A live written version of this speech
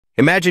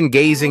Imagine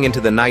gazing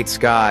into the night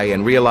sky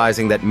and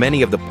realizing that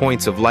many of the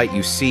points of light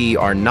you see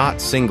are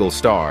not single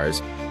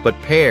stars, but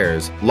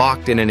pairs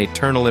locked in an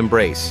eternal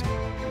embrace.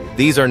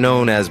 These are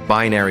known as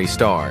binary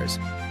stars,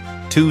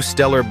 two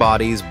stellar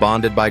bodies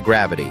bonded by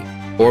gravity,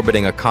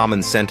 orbiting a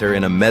common center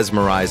in a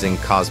mesmerizing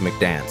cosmic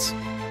dance.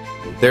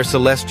 Their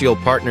celestial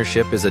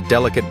partnership is a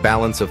delicate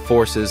balance of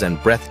forces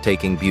and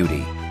breathtaking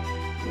beauty.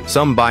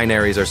 Some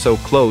binaries are so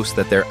close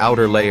that their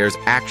outer layers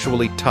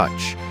actually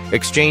touch,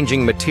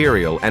 exchanging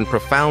material and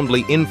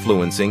profoundly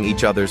influencing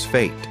each other's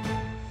fate.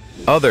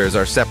 Others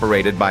are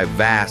separated by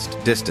vast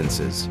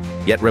distances,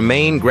 yet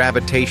remain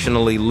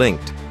gravitationally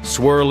linked,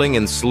 swirling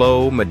in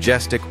slow,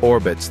 majestic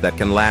orbits that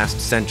can last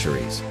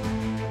centuries.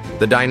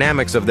 The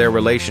dynamics of their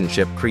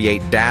relationship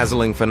create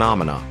dazzling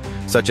phenomena,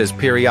 such as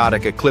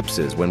periodic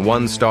eclipses when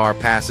one star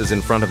passes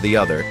in front of the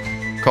other,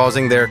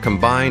 causing their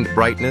combined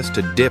brightness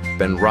to dip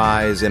and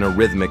rise in a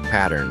rhythmic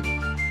pattern.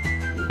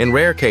 In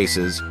rare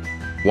cases,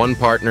 one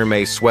partner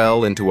may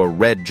swell into a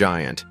red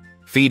giant,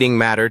 feeding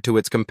matter to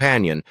its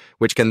companion,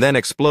 which can then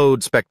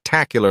explode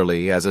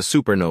spectacularly as a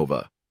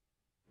supernova.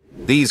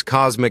 These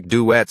cosmic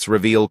duets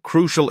reveal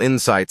crucial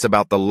insights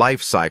about the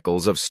life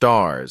cycles of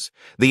stars,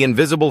 the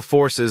invisible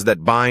forces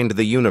that bind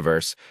the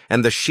universe,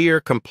 and the sheer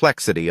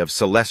complexity of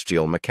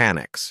celestial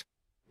mechanics.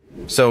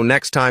 So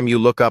next time you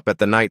look up at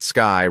the night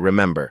sky,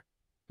 remember,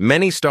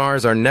 many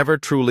stars are never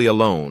truly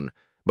alone,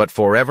 but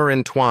forever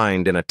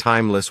entwined in a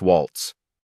timeless waltz.